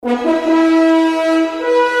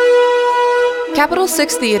Capital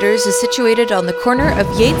Six Theatres is situated on the corner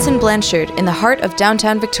of Yates and Blanchard in the heart of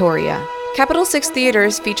downtown Victoria. Capital Six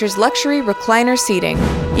Theatres features luxury recliner seating.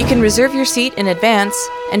 You can reserve your seat in advance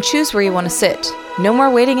and choose where you want to sit. No more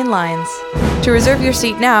waiting in lines. To reserve your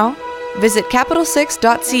seat now, visit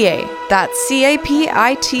capital6.ca. That's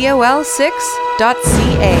CAPITOL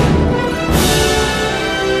 6.ca.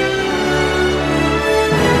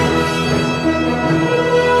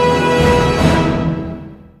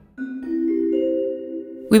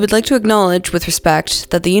 We would like to acknowledge with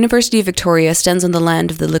respect that the University of Victoria stands on the land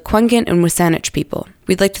of the Lekwungen and Wasanich people.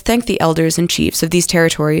 We'd like to thank the elders and chiefs of these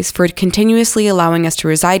territories for continuously allowing us to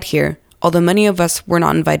reside here, although many of us were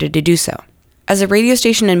not invited to do so. As a radio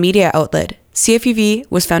station and media outlet, CFUV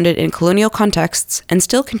was founded in colonial contexts and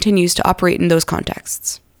still continues to operate in those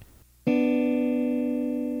contexts.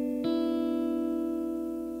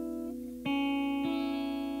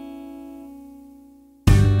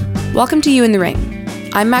 Welcome to You in the Ring.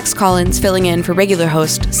 I'm Max Collins, filling in for regular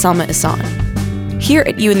host Salma Ihsan. Here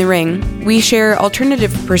at You in the Ring, we share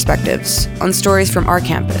alternative perspectives on stories from our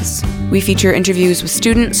campus. We feature interviews with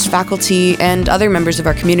students, faculty, and other members of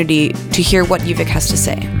our community to hear what UVic has to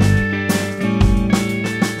say.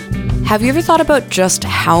 Have you ever thought about just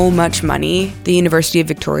how much money the University of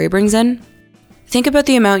Victoria brings in? Think about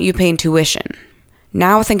the amount you pay in tuition.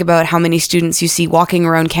 Now think about how many students you see walking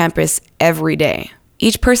around campus every day.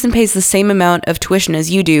 Each person pays the same amount of tuition as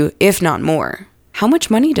you do, if not more. How much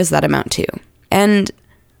money does that amount to? And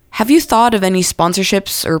have you thought of any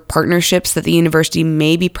sponsorships or partnerships that the university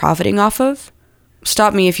may be profiting off of?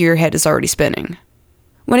 Stop me if your head is already spinning.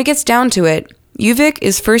 When it gets down to it, UVic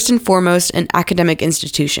is first and foremost an academic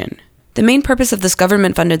institution. The main purpose of this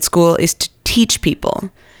government-funded school is to teach people,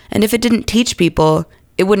 and if it didn't teach people,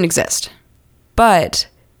 it wouldn't exist. But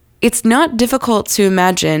it's not difficult to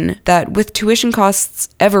imagine that with tuition costs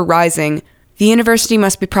ever rising, the university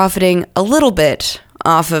must be profiting a little bit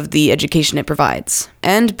off of the education it provides.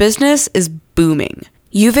 And business is booming.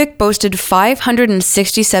 UVic boasted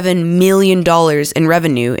 $567 million in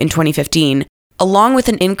revenue in 2015, along with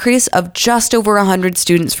an increase of just over 100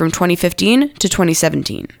 students from 2015 to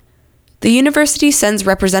 2017. The university sends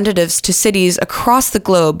representatives to cities across the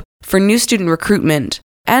globe for new student recruitment,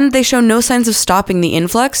 and they show no signs of stopping the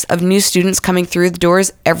influx of new students coming through the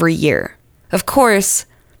doors every year. Of course,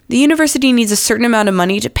 the university needs a certain amount of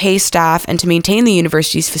money to pay staff and to maintain the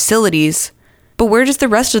university's facilities, but where does the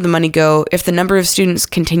rest of the money go if the number of students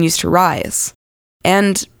continues to rise?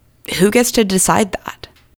 And who gets to decide that?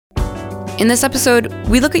 In this episode,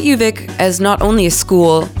 we look at UVic as not only a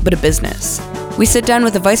school, but a business. We sit down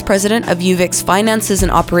with the vice president of UVic's finances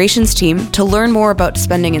and operations team to learn more about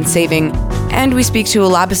spending and saving, and we speak to a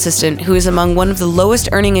lab assistant who is among one of the lowest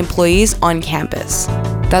earning employees on campus.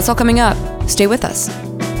 That's all coming up. Stay with us.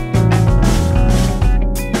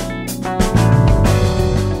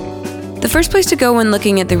 The first place to go when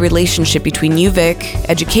looking at the relationship between UVic,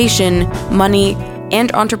 education, money,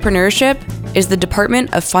 and entrepreneurship is the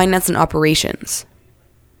Department of Finance and Operations.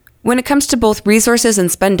 When it comes to both resources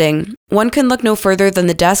and spending, one can look no further than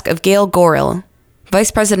the desk of Gail Gorrell,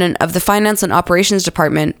 Vice President of the Finance and Operations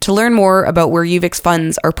Department, to learn more about where UVic's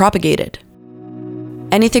funds are propagated.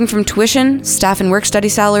 Anything from tuition, staff and work-study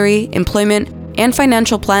salary, employment, and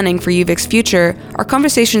financial planning for UVic's future are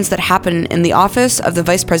conversations that happen in the office of the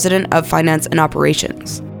Vice President of Finance and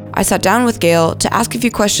Operations. I sat down with Gail to ask a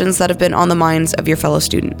few questions that have been on the minds of your fellow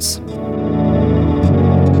students.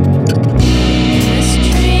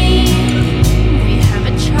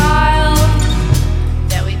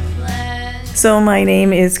 So my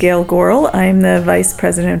name is Gail Gorrell. I'm the Vice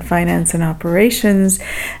President of Finance and Operations.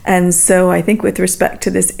 And so I think with respect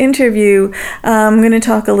to this interview, I'm going to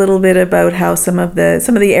talk a little bit about how some of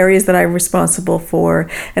the areas that I'm responsible for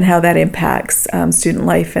and how that impacts student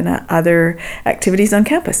life and other activities on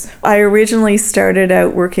campus. I originally started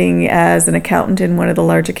out working as an accountant in one of the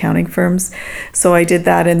large accounting firms. So I did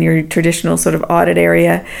that in your traditional sort of audit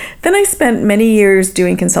area. Then I spent many years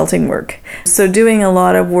doing consulting work. So doing a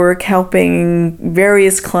lot of work helping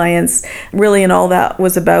various clients, really, and all that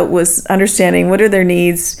was about was understanding what are their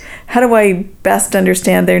needs, how do I best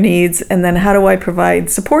understand their needs, and then how do I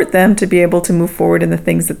support them to be able to move forward in the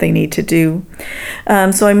things that they need to do.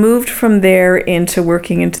 So I moved from there into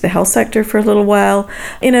working into the health sector for a little while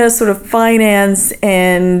in a sort of finance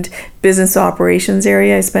and business operations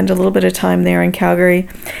area. I spent a little bit of time there in Calgary.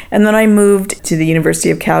 And then I moved to the University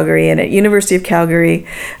of Calgary. And at University of Calgary,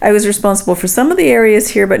 I was responsible for some of the areas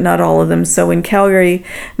here, but not all of them. So in Calgary,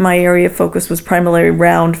 my area of focus was primarily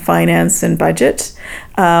around finance and budget.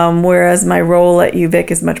 whereas my role at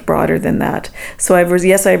UVic is much broader than that. So I have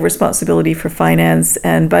responsibility for finance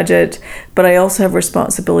and budget, but I also have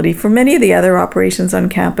responsibility for many of the other operations on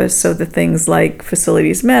campus. So the things like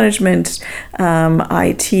facilities management,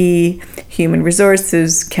 IT, human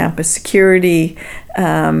resources, campus security,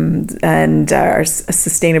 and our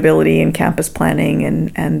sustainability and campus planning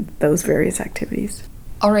and those various activities.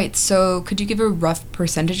 All right, so could you give a rough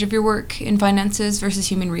percentage of your work in finances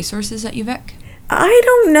versus human resources at UVic? I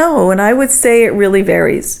don't know, and I would say it really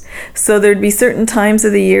varies. So there'd be certain times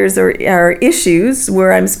of the years or issues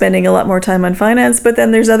where I'm spending a lot more time on finance, but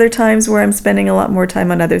then there's other times where I'm spending a lot more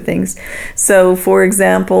time on other things. So for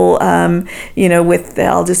example,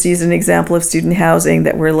 I'll just use an example of student housing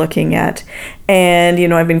that we're looking at. And,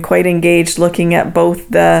 I've been quite engaged looking at both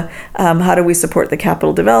the how do we support the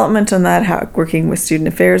capital development on that, working with student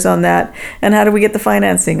affairs on that, and how do we get the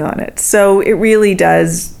financing on it. So it really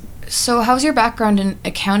does. So how's your background in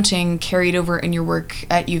accounting carried over in your work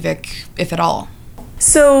at UVic, if at all?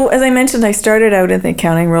 So as I mentioned, I started out in the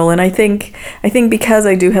accounting role, and I think because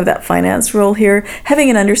I do have that finance role here, having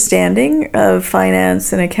an understanding of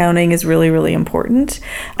finance and accounting is really, really important.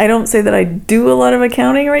 I don't say that I do a lot of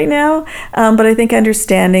accounting right now, but I think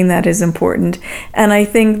understanding that is important. And I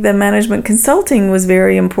think the management consulting was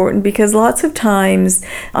very important because lots of times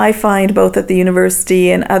I find both at the university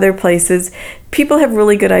and other places, people have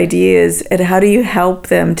really good ideas, and how do you help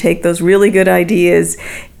them take those really good ideas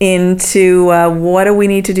into what do we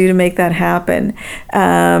need to do to make that happen?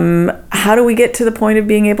 How do we get to the point of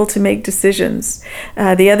being able to make decisions?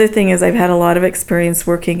 The other thing is I've had a lot of experience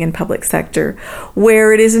working in public sector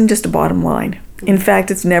where it isn't just a bottom line. In fact,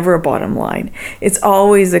 it's never a bottom line. It's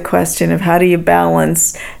always a question of how do you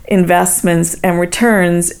balance investments and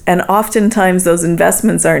returns, and oftentimes those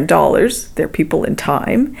investments aren't dollars, they're people and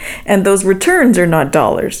time, and those returns are not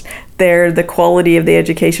dollars. They're the quality of the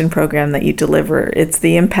education program that you deliver. It's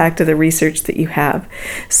the impact of the research that you have.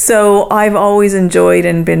 So I've always enjoyed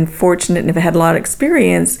and been fortunate and have had a lot of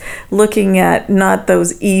experience looking at not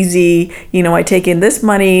those easy, I take in this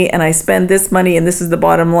money and I spend this money and this is the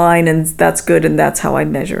bottom line and that's good and that's how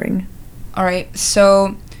I'm measuring. All right.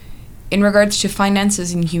 So in regards to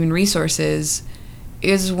finances and human resources,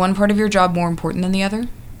 is one part of your job more important than the other?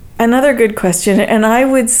 Another good question. And I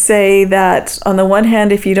would say that on the one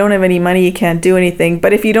hand, if you don't have any money, you can't do anything.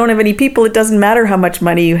 But if you don't have any people, it doesn't matter how much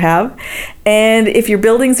money you have. And if your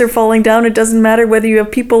buildings are falling down, it doesn't matter whether you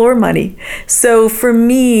have people or money. So for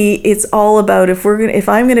me, it's all about if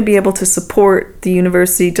I'm going to be able to support the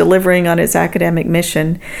university delivering on its academic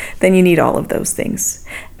mission, then you need all of those things.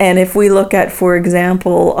 And if we look at, for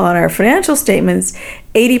example, on our financial statements,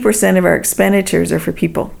 80% of our expenditures are for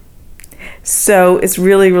people. So it's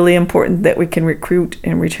really, really important that we can recruit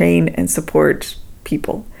and retain and support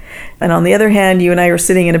people. And on the other hand, you and I are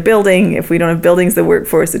sitting in a building. If we don't have buildings that work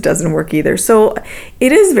for us, it doesn't work either. So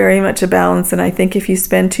it is very much a balance. And I think if you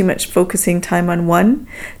spend too much focusing time on one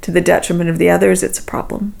to the detriment of the others, it's a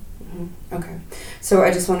problem. Mm-hmm. Okay. So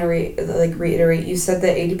I just want to reiterate, you said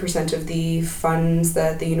that 80% of the funds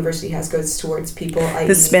that the university has goes towards people, i.e.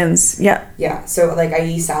 The spends, yeah. Yeah, so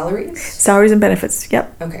i.e. salaries? Salaries and benefits,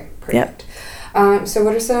 yep. Okay, perfect. Yep. So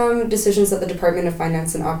what are some decisions that the Department of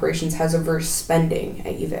Finance and Operations has over spending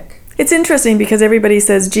at UVic? It's interesting because everybody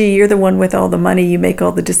says, gee, you're the one with all the money, you make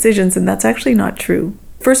all the decisions, and that's actually not true.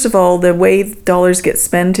 First of all, the way dollars get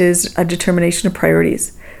spent is a determination of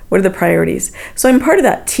priorities. What are the priorities? So I'm part of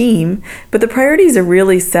that team, but the priorities are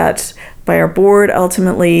really set by our board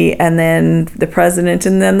ultimately, and then the president,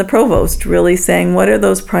 and then the provost really saying, what are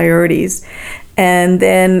those priorities? And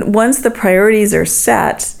then once the priorities are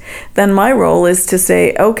set, then my role is to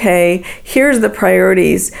say, okay, here's the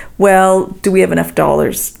priorities. Well, do we have enough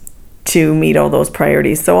dollars to meet all those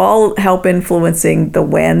priorities? So I'll help influencing the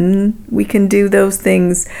when we can do those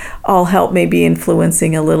things. I'll help maybe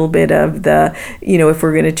influencing a little bit of the, if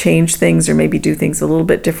we're going to change things or maybe do things a little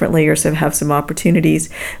bit differently or have some opportunities.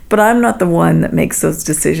 But I'm not the one that makes those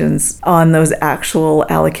decisions on those actual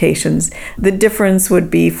allocations. The difference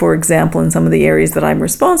would be, for example, in some of the areas that I'm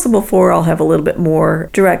responsible for, I'll have a little bit more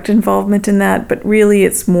direct involvement in that. But really,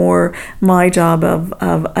 it's more my job of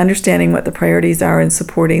understanding what the priorities are and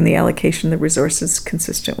supporting the allocation of the resources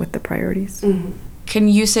consistent with the priorities. Mm-hmm. Can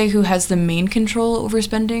you say who has the main control over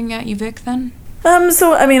spending at UVic then?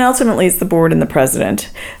 Ultimately it's the board and the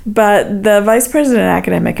president, but the vice president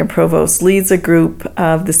academic and provost leads a group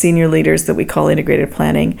of the senior leaders that we call integrated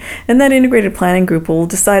planning. And that integrated planning group will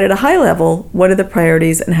decide at a high level, what are the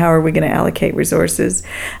priorities and how are we going to allocate resources?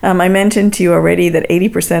 I mentioned to you already that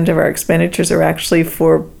 80% of our expenditures are actually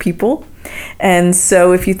for people. And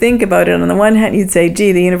so if you think about it, on the one hand, you'd say,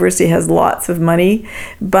 gee, the university has lots of money.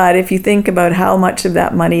 But if you think about how much of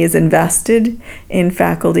that money is invested in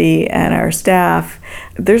faculty and our staff,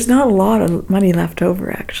 there's not a lot of money left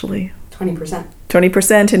over, actually. 20%.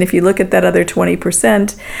 20%. And if you look at that other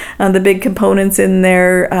 20%, the big components in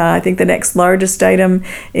there, I think the next largest item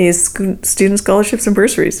is student scholarships and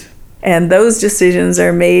bursaries. And those decisions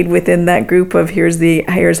are made within that group of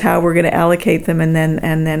here's how we're going to allocate them, and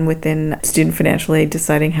then within student financial aid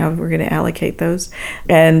deciding how we're going to allocate those.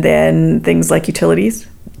 And then things like utilities,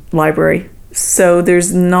 library. So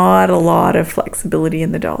there's not a lot of flexibility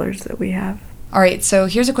in the dollars that we have. All right, so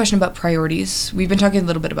here's a question about priorities. We've been talking a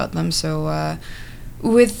little bit about them. So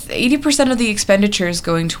with 80% of the expenditures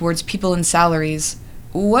going towards people and salaries,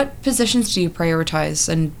 what positions do you prioritize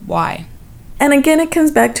and why? And again, it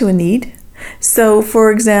comes back to a need. So,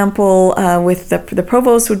 for example, with the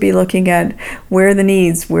provost would be looking at where are the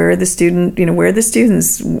needs, where are the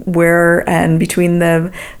students, and between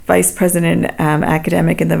the vice president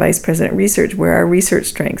academic and the vice president research, where are research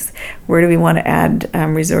strengths? Where do we want to add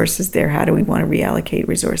resources there? How do we want to reallocate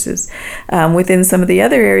resources? Within some of the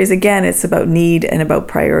other areas, again, it's about need and about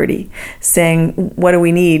priority. Saying, what do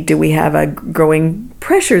we need? Do we have a growing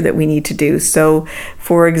pressure that we need to do? So,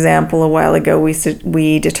 for example, a while ago,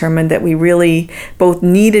 we determined that we really both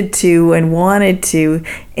needed to and wanted to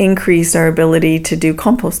increase our ability to do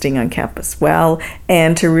composting on campus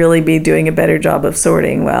and to really be doing a better job of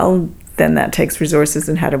sorting. Then that takes resources,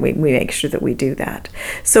 and how do we make sure that we do that?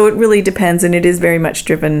 So it really depends, and it is very much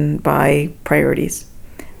driven by priorities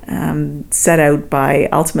set out by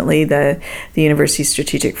ultimately the university's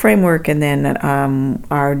strategic framework, and then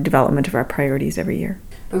our development of our priorities every year.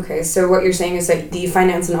 Okay, so what you're saying is that the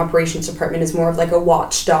finance and operations department is more of like a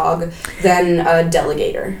watchdog than a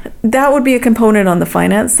delegator. That would be a component on the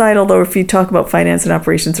finance side, although if you talk about finance and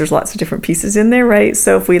operations, there's lots of different pieces in there, right?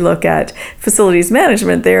 So if we look at facilities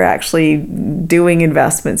management, they're actually doing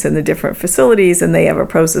investments in the different facilities, and they have a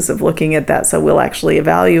process of looking at that. So we'll actually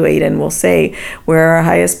evaluate and we'll say where are our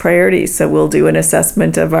highest priorities. So we'll do an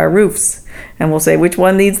assessment of our roofs, and we'll say which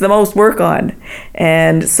one needs the most work on.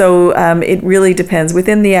 And so it really depends.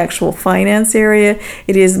 Within the actual finance area,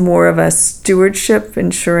 it is more of a stewardship,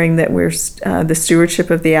 ensuring that we're the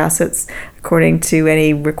stewardship of the assets according to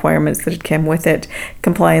any requirements that come with it,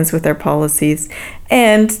 compliance with our policies,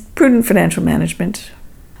 and prudent financial management.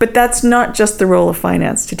 But that's not just the role of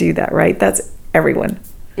finance to do that, right? That's everyone.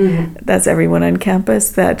 Mm-hmm. That's everyone on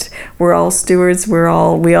campus, that we're all stewards.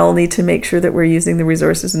 We all need to make sure that we're using the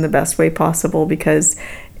resources in the best way possible, because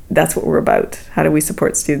that's what we're about. How do we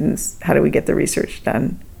support students? How do we get the research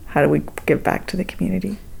done? How do we give back to the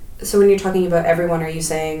community? So when you're talking about everyone, are you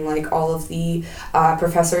saying like all of the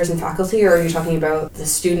professors and faculty, or are you talking about the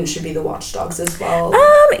students should be the watchdogs as well?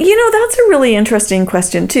 That's a really interesting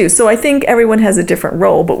question too. So I think everyone has a different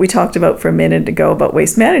role, but we talked about for a minute ago about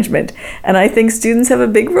waste management, and I think students have a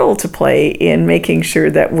big role to play in making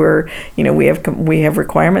sure that we have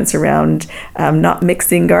requirements around not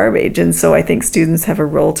mixing garbage, and so I think students have a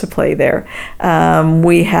role to play there.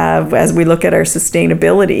 We have, as we look at our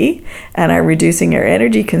sustainability and our reducing our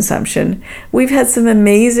energy consumption, we've had some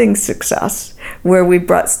amazing success where we've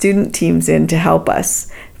brought student teams in to help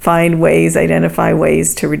us identify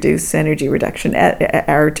ways to reduce energy reduction,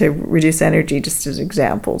 or to reduce energy, just as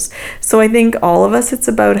examples. So I think all of us, it's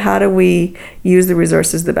about how do we use the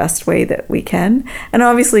resources the best way that we can. And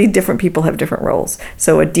obviously different people have different roles.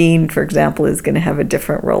 So a dean, for example, is going to have a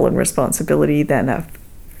different role and responsibility than a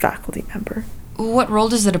faculty member. What role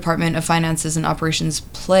does the Department of Finances and Operations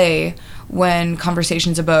play when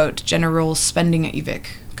conversations about general spending at UVic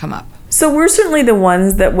come up? So we're certainly the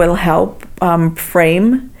ones that will help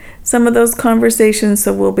frame some of those conversations.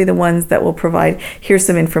 So we'll be the ones that will provide, here's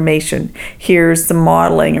some information, here's some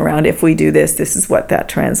modeling around if we do this, this is what that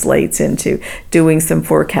translates into, doing some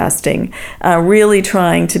forecasting, really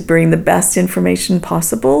trying to bring the best information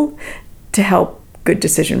possible to help good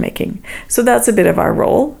decision making. So that's a bit of our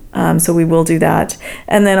role. So we will do that.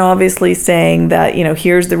 And then obviously saying that,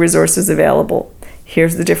 here's the resources available.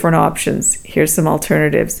 Here's the different options. Here's some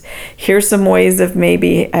alternatives. Here's some ways of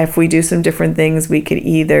maybe if we do some different things, we could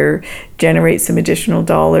either generate some additional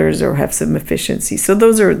dollars or have some efficiency. So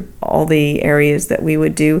those are all the areas that we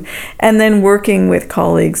would do. And then working with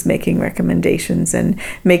colleagues, making recommendations and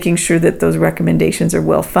making sure that those recommendations are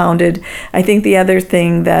well-founded. I think the other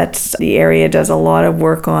thing that the area does a lot of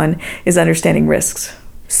work on is understanding risks.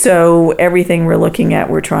 So everything we're looking at,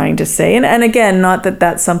 we're trying to say, and again, not that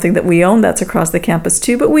that's something that we own, that's across the campus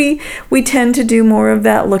too, but we tend to do more of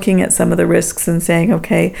that, looking at some of the risks and saying,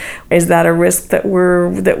 okay, is that a risk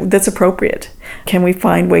that's appropriate? Can we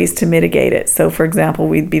find ways to mitigate it? So for example,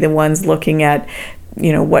 we'd be the ones looking at,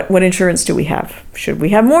 what insurance do we have? Should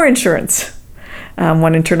we have more insurance?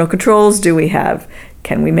 What internal controls do we have?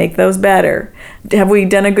 Can we make those better? Have we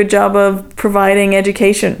done a good job of providing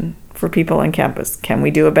education for people on campus? Can we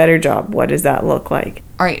do a better job? What does that look like?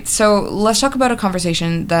 All right, so let's talk about a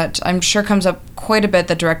conversation that I'm sure comes up quite a bit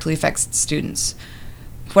that directly affects students.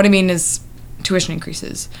 What I mean is tuition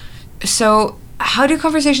increases. So how do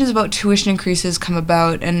conversations about tuition increases come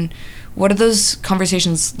about, and what do those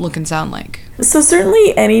conversations look and sound like? So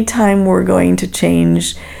certainly anytime we're going to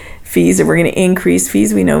change fees, or we're going to increase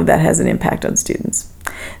fees, we know that has an impact on students.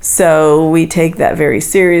 So we take that very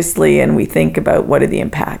seriously, and we think about what are the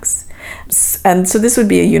impacts. And so this would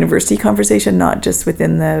be a university conversation, not just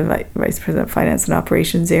within the Vice President of Finance and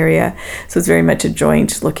Operations area. So it's very much a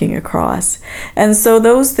joint looking across. And so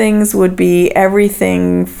those things would be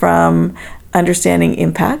everything from understanding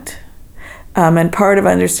impact. And part of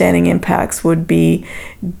understanding impacts would be,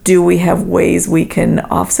 do we have ways we can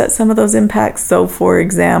offset some of those impacts? So for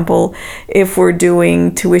example, if we're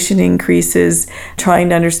doing tuition increases, trying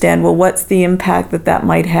to understand, well, what's the impact that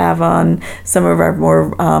might have on some of our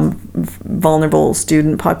more vulnerable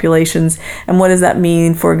student populations? And what does that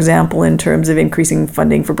mean, for example, in terms of increasing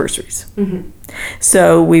funding for bursaries? Mm-hmm.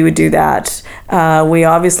 So we would do that. We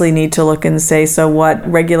obviously need to look and say, so what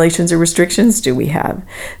regulations or restrictions do we have?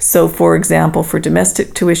 So for example, for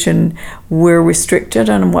domestic tuition, we're restricted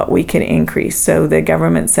on what we can increase. So the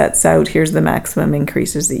government sets out, here's the maximum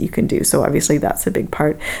increases that you can do. So obviously that's a big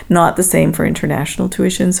part. Not the same for international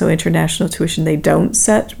tuition. So international tuition, they don't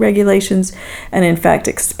set regulations, and in fact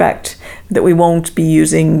expect that we won't be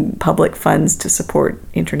using public funds to support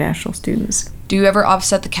international students. Do you ever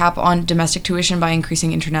offset the cap on domestic tuition by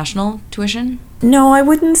increasing international tuition? No, I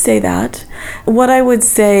wouldn't say that. What I would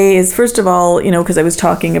say is, first of all, because I was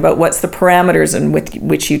talking about what's the parameters in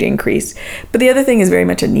which you'd increase. But the other thing is very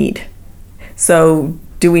much a need. So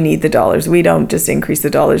do we need the dollars? We don't just increase the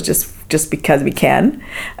dollars just because we can.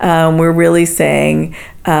 We're really saying,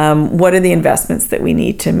 what are the investments that we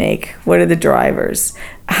need to make? What are the drivers?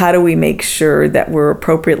 How do we make sure that we're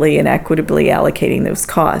appropriately and equitably allocating those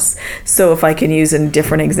costs? So if I can use a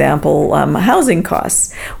different example, housing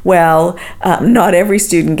costs. Well, not every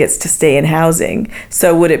student gets to stay in housing.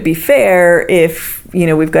 So would it be fair if,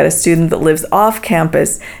 we've got a student that lives off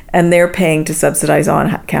campus and they're paying to subsidize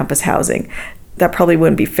on-campus housing? That probably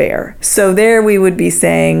wouldn't be fair. So there we would be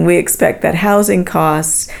saying we expect that housing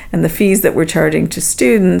costs and the fees that we're charging to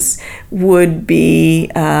students would be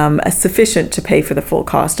sufficient to pay for the full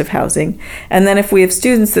cost of housing. And then if we have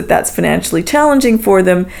students that's financially challenging for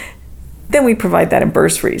them, then we provide that in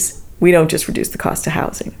bursaries. We don't just reduce the cost of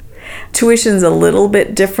housing. Tuition's a little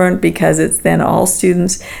bit different because it's then all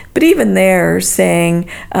students, but even there saying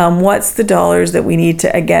what's the dollars that we need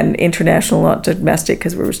to, again, international, not domestic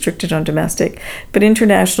because we're restricted on domestic, but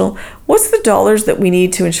international, what's the dollars that we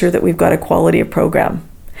need to ensure that we've got a quality of program?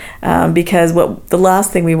 Because the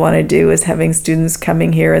last thing we want to do is having students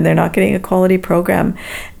coming here and they're not getting a quality program,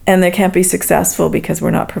 and they can't be successful because we're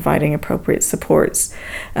not providing appropriate supports.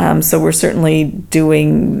 So we're certainly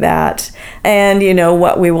doing that. And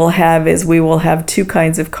what we will have is we will have two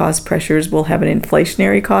kinds of cost pressures. We'll have an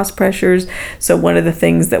inflationary cost pressures. So one of the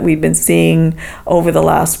things that we've been seeing over the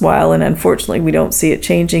last while, and unfortunately we don't see it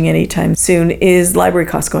changing anytime soon, is library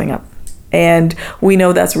costs going up. And we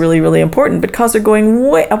know that's really, really important, but costs are going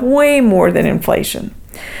way more than inflation.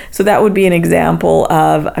 So that would be an example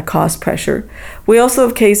of a cost pressure. We also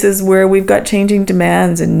have cases where we've got changing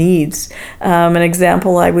demands and needs. An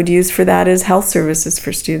example I would use for that is health services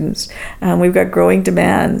for students. We've got growing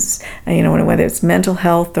demands, whether it's mental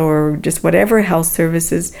health or just whatever health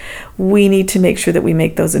services, we need to make sure that we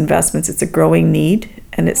make those investments. It's a growing need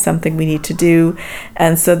and it's something we need to do.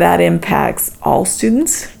 And so that impacts all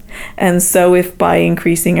students. And so if by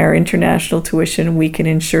increasing our international tuition, we can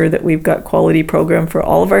ensure that we've got quality program for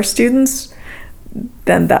all of our students,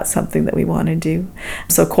 then that's something that we want to do.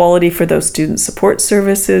 So quality for those student support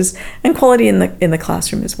services and quality in the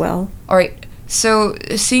classroom as well. All right. So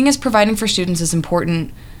seeing as providing for students is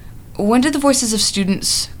important, when did the voices of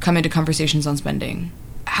students come into conversations on spending?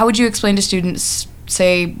 How would you explain to students,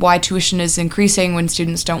 say, why tuition is increasing when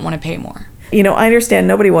students don't want to pay more? I understand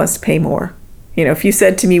nobody wants to pay more. If you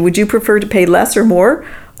said to me, would you prefer to pay less or more?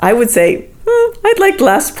 I would say, I'd like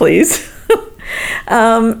less, please.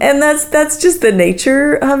 And that's just the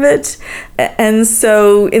nature of it. And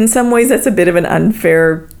so in some ways that's a bit of an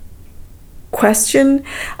unfair question.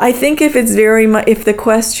 I think if it's if the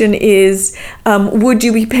question is, would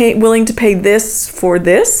you be willing to pay this for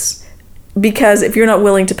this? Because if you're not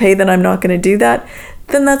willing to pay, then I'm not going to do that.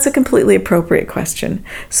 Then that's a completely appropriate question.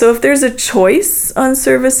 So if there's a choice on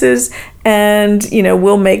services and,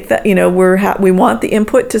 we'll make that, we want the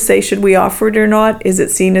input to say, should we offer it or not? Is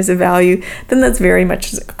it seen as a value? Then that's very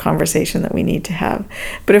much a conversation that we need to have.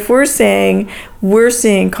 But if we're saying we're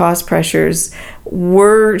seeing cost pressures,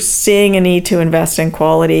 we're seeing a need to invest in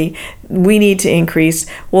quality, we need to increase,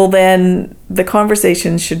 well, then the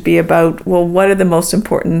conversation should be about, well, what are the most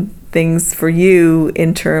important things for you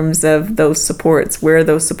in terms of those supports? Where are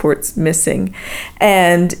those supports missing?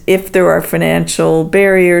 And if there are financial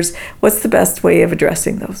barriers, what's the best way of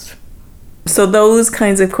addressing those? So those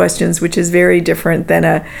kinds of questions, which is very different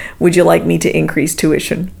than would you like me to increase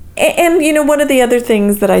tuition? And one of the other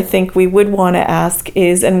things that I think we would want to ask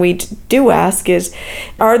is, and we do ask is,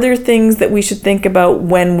 are there things that we should think about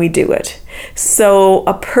when we do it? So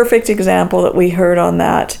a perfect example that we heard on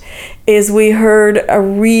that is we heard a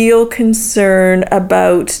real concern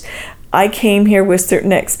about, I came here with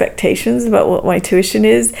certain expectations about what my tuition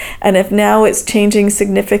is, and if now it's changing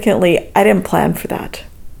significantly, I didn't plan for that.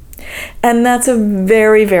 And that's a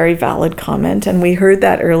very, very valid comment, and we heard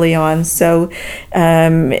that early on. So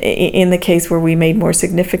in the case where we made more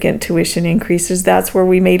significant tuition increases, that's where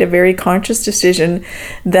we made a very conscious decision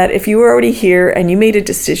that if you were already here and you made a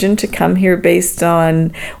decision to come here based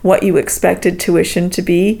on what you expected tuition to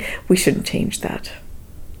be, we shouldn't change that.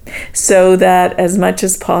 So that as much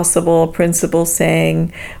as possible, principal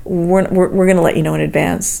saying, we're going to let you know in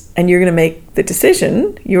advance, and you're going to make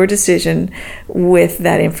your decision with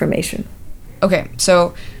that information. Okay,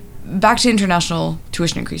 so back to international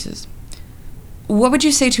tuition increases. What would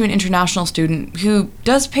you say to an international student who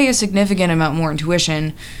does pay a significant amount more in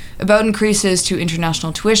tuition about increases to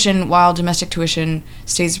international tuition while domestic tuition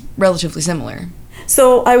stays relatively similar?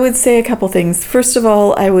 So I would say a couple things. First of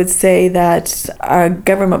all, I would say that our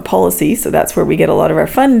government policy, so that's where we get a lot of our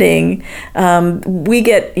funding, we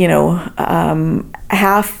get,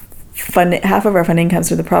 half of our funding comes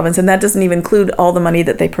from the province, and that doesn't even include all the money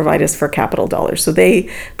that they provide us for capital dollars. So they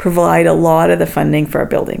provide a lot of the funding for our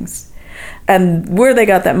buildings. And where they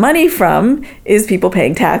got that money from is people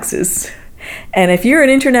paying taxes. And if you're an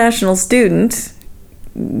international student,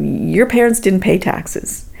 your parents didn't pay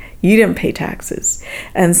taxes. You didn't pay taxes.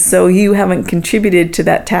 And so you haven't contributed to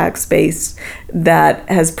that tax base that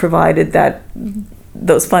has provided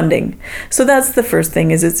those funding. So that's the first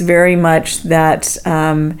thing, is it's very much that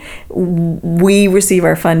we receive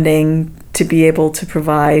our funding to be able to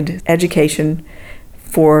provide education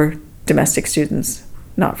for domestic students,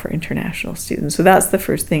 not for international students. So that's the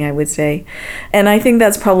first thing I would say. And I think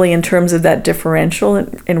that's probably, in terms of that differential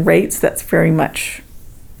in rates, that's very much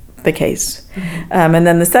the case. Mm-hmm. And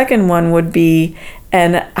then the second one would be,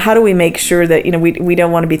 and how do we make sure that, we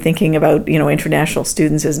don't want to be thinking about, international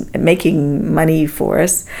students as making money for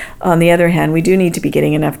us. On the other hand, we do need to be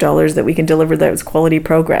getting enough dollars that we can deliver those quality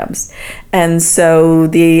programs. And so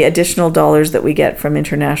the additional dollars that we get from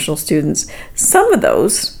international students, some of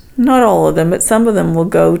those, not all of them, but some of them will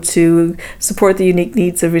go to support the unique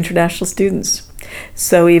needs of international students.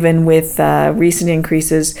 So even with recent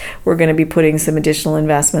increases, we're going to be putting some additional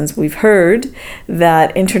investments. We've heard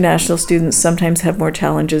that international students sometimes have more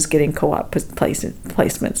challenges getting co-op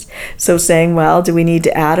placements. So saying, well, do we need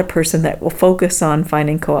to add a person that will focus on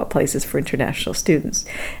finding co-op places for international students?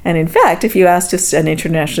 And in fact, if you asked us an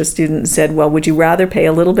international student and said, well, would you rather pay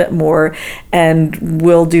a little bit more and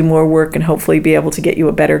we'll do more work and hopefully be able to get you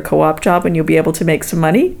a better co-op job and you'll be able to make some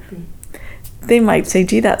money? They might say,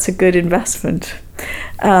 gee, that's a good investment.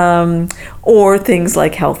 Or things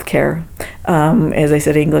like healthcare. As I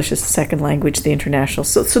said, English is a second language, the international.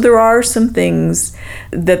 So there are some things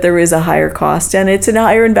that there is a higher cost, and it's a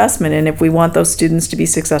higher investment. And if we want those students to be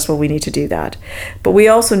successful, we need to do that. But we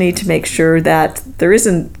also need to make sure that there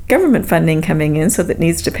isn't government funding coming in, so that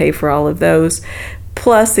needs to pay for all of those.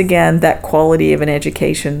 Plus, again, that quality of an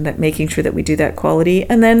education, that making sure that we do that quality.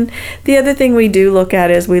 And then the other thing we do look at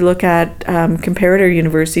is we look at comparator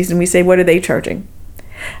universities and we say, what are they charging?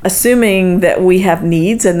 Assuming that we have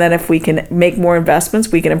needs and that if we can make more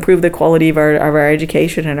investments, we can improve the quality of our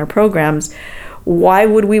education and our programs, why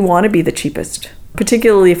would we want to be the cheapest?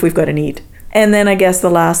 Particularly if we've got a need. And then I guess the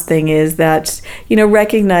last thing is that,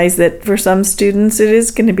 recognize that for some students it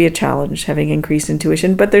is going to be a challenge having increase in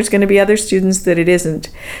tuition, but there's going to be other students that it isn't.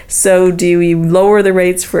 So do you lower the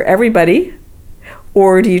rates for everybody,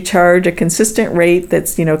 Or do you charge a consistent rate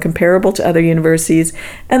that's, comparable to other universities,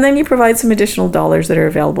 and then you provide some additional dollars that are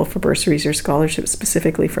available for bursaries or scholarships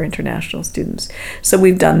specifically for international students? So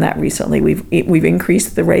we've done that recently. We've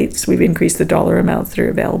increased the rates, we've increased the dollar amounts that are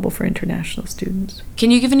available for international students. Can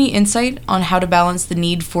you give any insight on how to balance the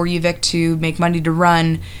need for UVic to make money to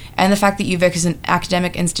run and the fact that UVic is an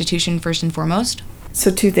academic institution first and foremost? So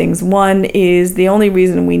two things. One is the only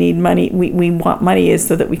reason we need money, we want money is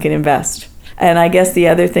so that we can invest. And I guess the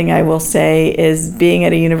other thing I will say is being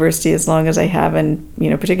at a university as long as I have, and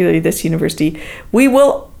particularly this university, we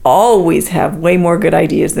will always have way more good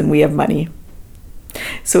ideas than we have money.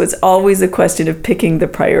 So it's always a question of picking the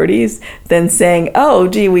priorities than saying, oh,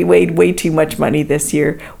 gee, we made way too much money this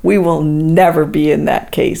year. We will never be in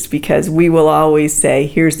that case because we will always say,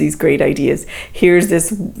 here's these great ideas. Here's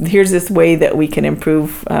this way that we can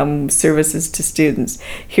improve services to students.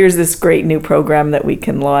 Here's this great new program that we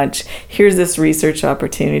can launch. Here's this research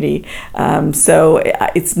opportunity. So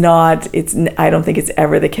I don't think it's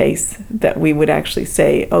ever the case that we would actually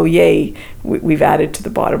say, oh, yay, we've added to the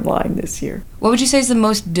bottom line this year. What would you say is the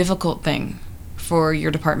most difficult thing for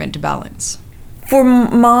your department to balance? For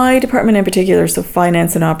my department in particular, so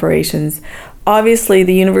finance and operations, obviously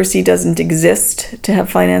the university doesn't exist to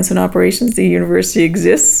have finance and operations. The university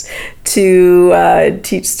exists to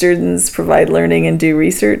teach students, provide learning, and do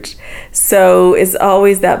research. So it's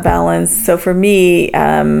always that balance. So for me,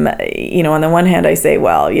 on the one hand, I say,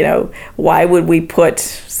 well, why would we put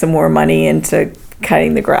some more money into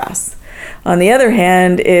cutting the grass? On the other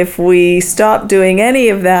hand, if we stop doing any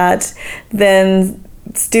of that, then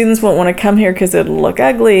students won't want to come here because it'll look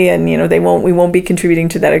ugly, and we won't be contributing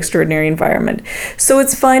to that extraordinary environment. So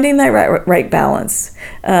it's finding that right balance.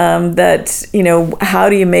 How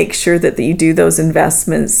do you make sure that you do those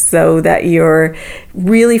investments so that you're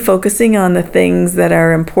really focusing on the things that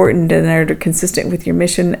are important and are consistent with your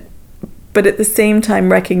mission, but at the same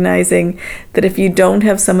time recognizing that if you don't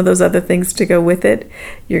have some of those other things to go with it,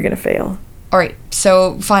 you're going to fail. All right,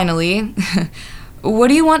 so finally, what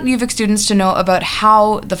do you want UVic students to know about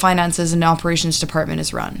how the finances and operations department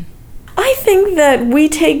is run? I think that we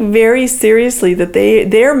take very seriously that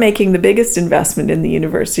they're making the biggest investment in the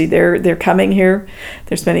university. They're coming here,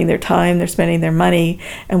 they're spending their time, they're spending their money,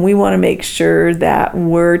 and we want to make sure that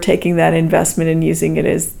we're taking that investment and using it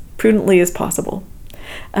as prudently as possible.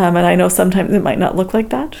 And I know sometimes it might not look like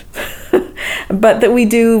that, but that we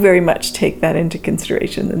do very much take that into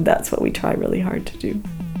consideration, and that's what we try really hard to do.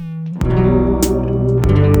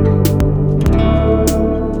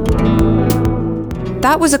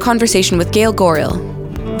 That was a conversation with Gail Gorrill,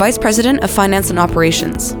 Vice President of Finance and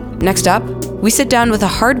Operations. Next up, we sit down with a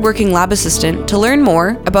hard-working lab assistant to learn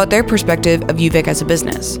more about their perspective of UVic as a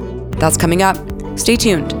business. That's coming up. Stay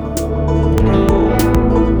tuned.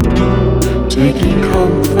 Taking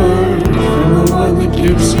comfort from the one that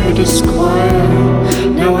gives you disquiet,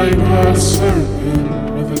 knowing that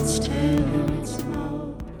serpent with its tail in its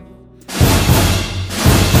mouth.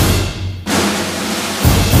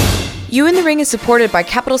 You in the Ring is supported by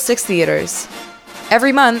Capital Six Theaters.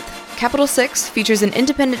 Every month, Capital Six features an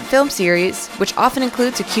independent film series, which often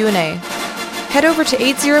includes a Q&A. Head over to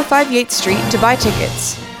 8058 Yates Street to buy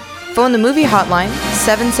tickets. Phone the movie hotline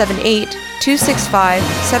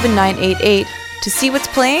 778-265-7988 to see what's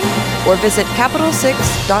playing, or visit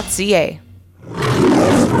capital6.ca.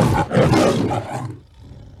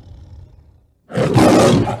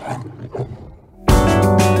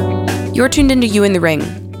 You're tuned into You in the Ring.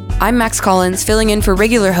 I'm Max Collins, filling in for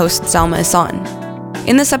regular host Salma Ahsan.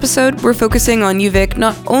 In this episode, we're focusing on UVic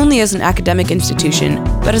not only as an academic institution,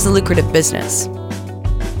 but as a lucrative business.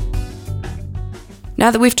 Now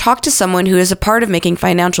that we've talked to someone who is a part of making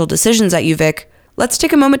financial decisions at UVic, let's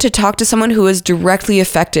take a moment to talk to someone who is directly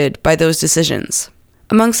affected by those decisions.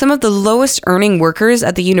 Among some of the lowest earning workers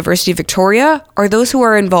at the University of Victoria are those who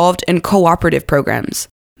are involved in cooperative programs,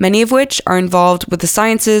 many of which are involved with the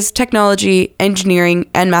sciences, technology, engineering,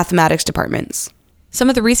 and mathematics departments. Some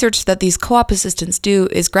of the research that these co-op assistants do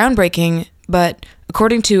is groundbreaking, but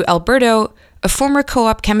according to Alberto, a former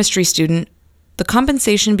co-op chemistry student, the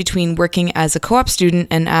compensation between working as a co-op student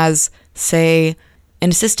and as, say, an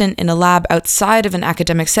assistant in a lab outside of an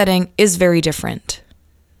academic setting is very different.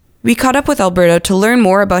 We caught up with Alberto to learn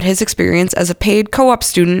more about his experience as a paid co-op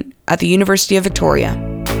student at the University of Victoria.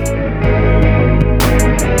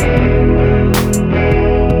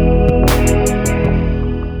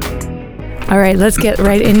 All right, let's get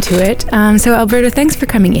right into it. So Alberto, thanks for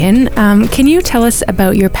coming in. Can you tell us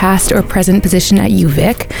about your past or present position at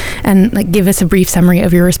UVic and give us a brief summary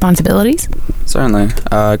of your responsibilities? Certainly.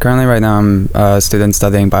 Currently right now I'm a student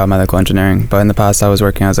studying biomedical engineering, but in the past I was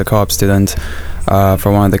working as a co-op student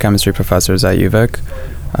for one of the chemistry professors at UVic.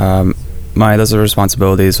 My list of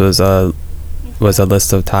responsibilities was a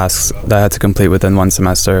list of tasks that I had to complete within one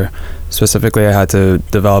semester. Specifically, I had to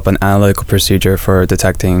develop an analytical procedure for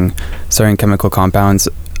detecting certain chemical compounds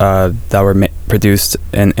that were produced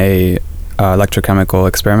in a electrochemical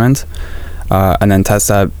experiment, and then test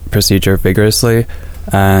that procedure vigorously,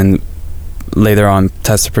 and later on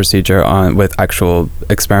test the procedure with actual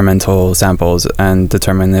experimental samples and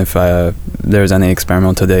determine if there's any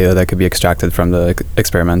experimental data that could be extracted from the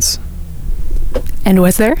experiments. And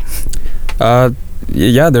was there?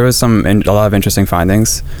 Yeah, there was a lot of interesting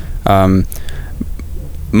findings.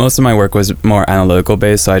 Most of my work was more analytical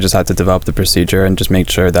based, so I just had to develop the procedure and just make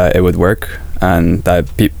sure that it would work, and that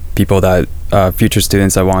future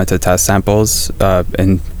students that wanted to test samples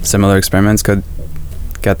in similar experiments could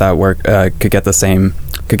get that work,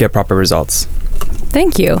 could get proper results.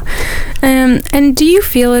 Thank you. And do you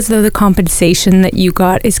feel as though the compensation that you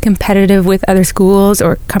got is competitive with other schools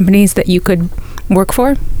or companies that you could work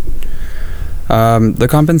for? The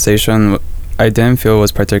compensation I didn't feel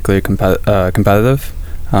was particularly competitive,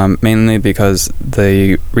 mainly because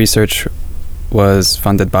the research was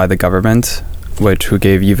funded by the government, who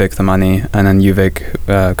gave UVic the money, and then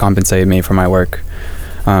UVic compensated me for my work.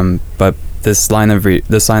 But this line of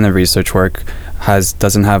research work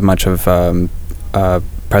doesn't have much of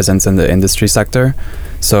presence in the industry sector,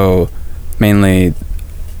 so mainly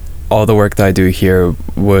all the work that I do here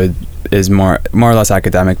is more or less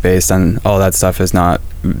academic based, and all that stuff is not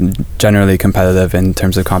generally competitive in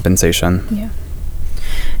terms of compensation. Yeah.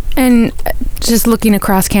 And just looking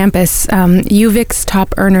across campus, UVic's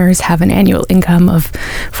top earners have an annual income of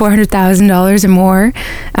 $400,000 or more.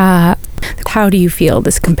 How do you feel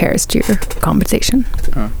this compares to your compensation?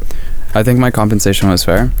 I think my compensation was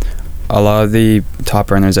fair. A lot of the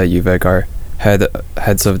top earners at UVic are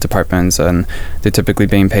heads of departments, and they're typically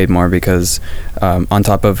being paid more because on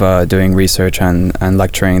top of doing research and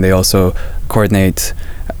lecturing, they also coordinate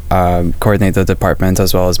the department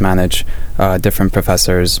as well as manage different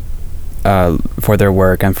professors for their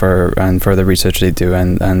work and for the research they do,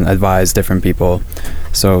 and advise different people.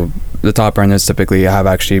 So the top earners typically have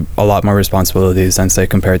actually a lot more responsibilities than, say,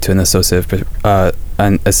 compared to an associate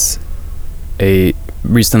a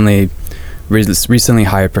recently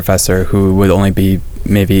hired professor who would only be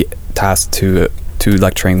maybe tasked to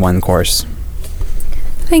lecturing one course.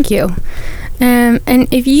 Thank you. And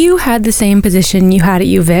if you had the same position you had at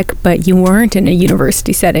UVic, but you weren't in a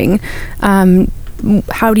university setting,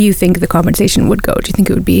 how do you think the compensation would go? Do you think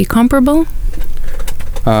it would be comparable?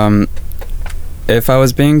 If I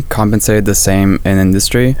was being compensated the same in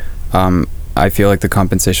industry, I feel like the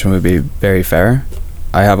compensation would be very fair.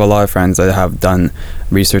 I have a lot of friends that have done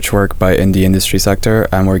research work but in the industry sector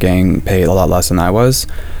and were getting paid a lot less than I was.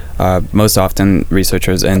 Most often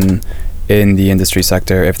researchers in the industry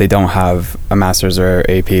sector, if they don't have a master's or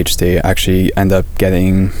a PhD, actually end up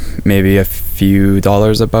getting maybe a few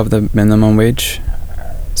dollars above the minimum wage.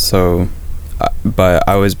 So, but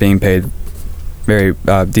I was being paid very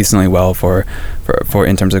decently well for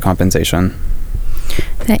in terms of compensation.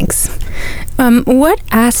 Thanks. What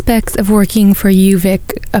aspects of working for UVic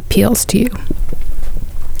appeals to you?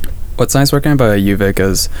 What's nice working about UVic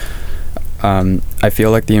is I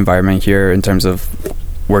feel like the environment here in terms of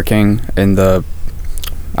working in the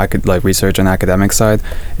research and academic side,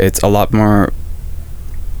 it's a lot more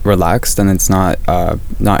relaxed, and it's not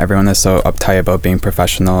everyone is so uptight about being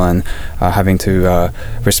professional and having to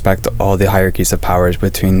respect all the hierarchies of powers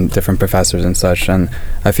between different professors and such. And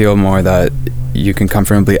I feel more that you can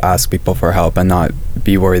comfortably ask people for help and not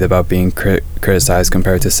be worried about being criticized,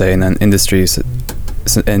 compared to, say, in an industry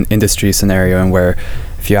scenario, and where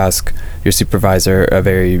if you ask your supervisor a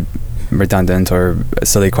very redundant or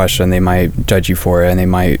silly question, they might judge you for it, and they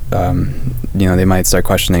might start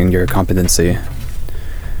questioning your competency.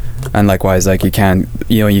 And likewise, like you can't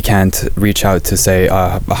reach out to, say,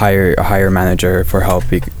 a higher manager for help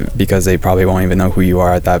because they probably won't even know who you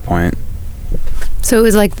are at that point. So it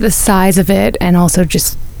was like the size of it, and also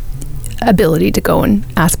just ability to go and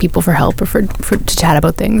ask people for help or for to chat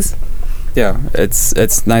about things. Yeah,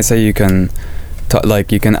 it's nice that you can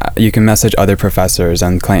you can message other professors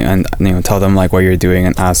and claim and tell them like what you're doing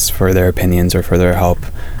and ask for their opinions or for their help.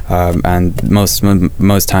 And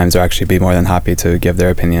most times they'll actually be more than happy to give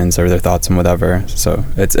their opinions or their thoughts on whatever. So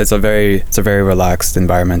it's a very relaxed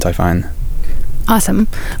environment, I find. Awesome.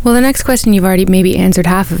 Well, the next question, you've already maybe answered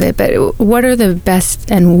half of it, but what are the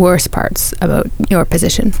best and worst parts about your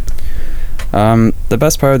position? The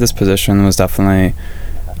best part of this position was definitely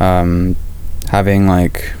having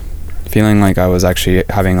feeling like I was actually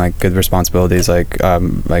having good responsibilities.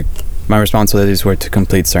 My responsibilities were to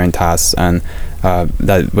complete certain tasks, and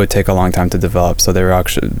that would take a long time to develop. So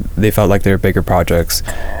they felt like they were bigger projects,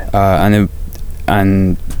 and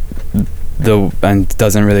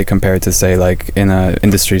doesn't really compare to say in a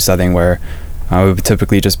industry setting where we would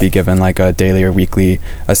typically just be given a daily or weekly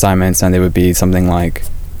assignments, and it would be something like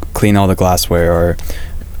clean all the glassware or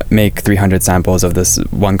make 300 samples of this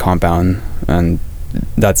one compound, and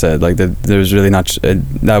that's it. There's really not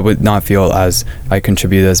that would not feel as I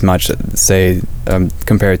contributed as much, say,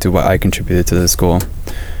 compared to what I contributed to the school.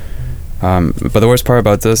 But the worst part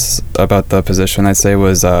about the position, I'd say,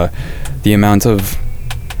 was the amount of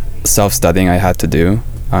self-studying I had to do,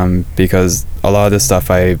 because a lot of the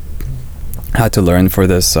stuff I had to learn for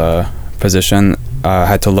this position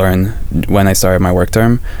had to learn when I started my work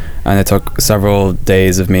term, and it took several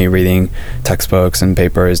days of me reading textbooks and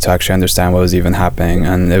papers to actually understand what was even happening,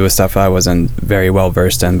 and it was stuff I wasn't very well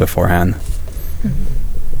versed in beforehand.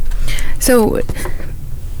 So,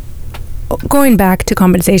 going back to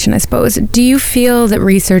compensation, I suppose, do you feel that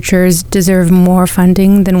researchers deserve more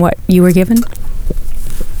funding than what you were given?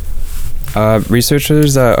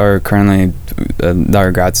 Researchers that are currently that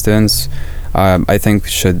are grad students, I think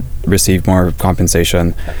should receive more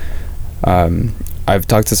compensation. I've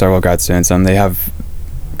talked to several grad students, and they have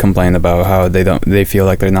complained about how they feel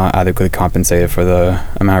like they're not adequately compensated for the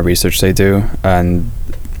amount of research they do, and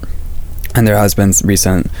there has been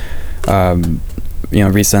recent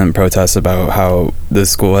protests about how the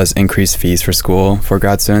school has increased fees for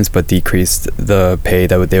grad students, but decreased the pay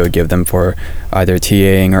that they would give them for either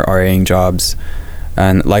TAing or RAing jobs.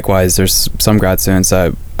 And likewise, there's some grad students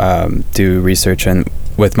that do research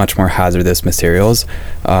with much more hazardous materials,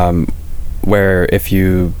 where if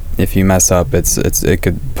you mess up, it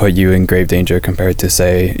could put you in grave danger compared to,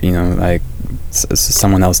 say,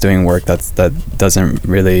 someone else doing work that doesn't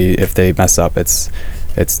really, if they mess up, it's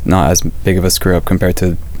not as big of a screw up compared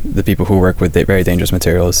to the people who work with very dangerous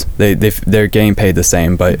materials. They're getting paid the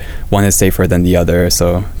same, but one is safer than the other,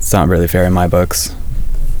 so it's not really fair in my books.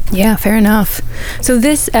 Yeah, fair enough. So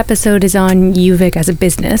this episode is on UVic as a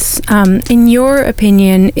business. In your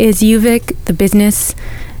opinion, is UVic the business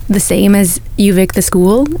the same as UVic the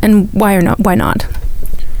school, and why not?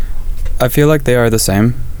 I feel like they are the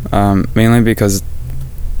same, mainly because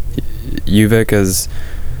UVic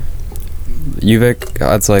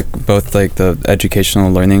adds both the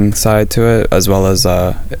educational learning side to it, as well as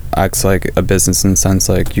acts like a business in the sense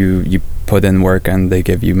you put in work and they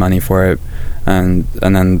give you money for it, and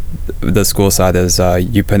then the school side is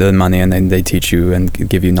you put in money and then they teach you and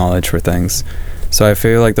give you knowledge for things. So I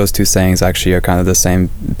feel like those two sayings actually are kind of the same,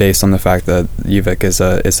 based on the fact that UVic is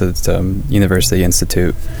a university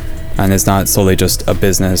institute, and it's not solely just a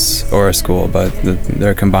business or a school, but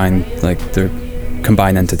they're combined, they're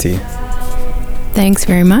combined entity. Thanks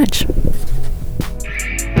very much.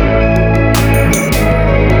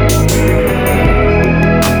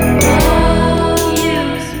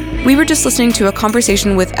 We were just listening to a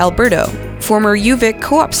conversation with Alberto, former UVic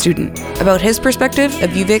co-op student, about his perspective of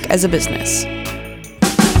UVic as a business.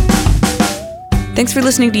 Thanks for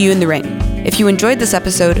listening to You in the Ring. If you enjoyed this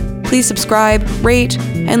episode, please subscribe, rate,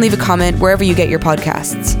 and leave a comment wherever you get your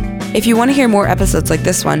podcasts. If you want to hear more episodes like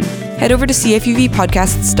this one, head over to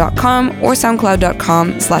cfuvpodcasts.com or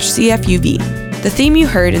soundcloud.com/cfuv. The theme you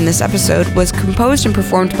heard in this episode was composed and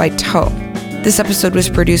performed by Toe. This episode was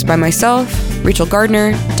produced by myself, Rachel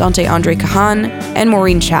Gardner, Dante Andre Kahan, and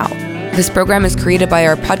Maureen Chow. This program is created by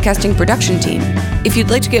our podcasting production team. If you'd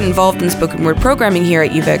like to get involved in spoken word programming here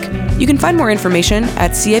at UVic, you can find more information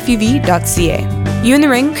at cfuv.ca. You in the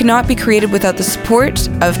Ring could not be created without the support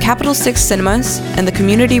of Capital 6 Cinemas and the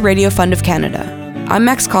Community Radio Fund of Canada. I'm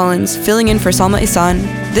Max Collins, filling in for Salma Isan.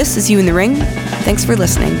 This is You in the Ring. Thanks for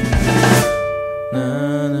listening.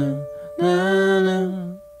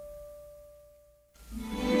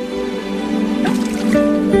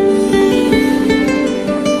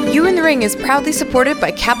 You in the Ring is proudly supported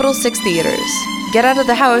by Capital 6 Theaters. Get out of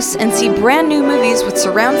the house and see brand new movies with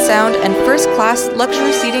surround sound and first-class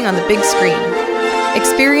luxury seating on the big screen.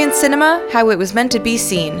 Experience cinema how it was meant to be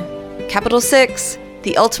seen. Capital 6,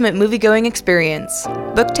 the ultimate movie-going experience.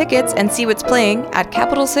 Book tickets and see what's playing at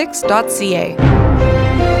capital6.ca.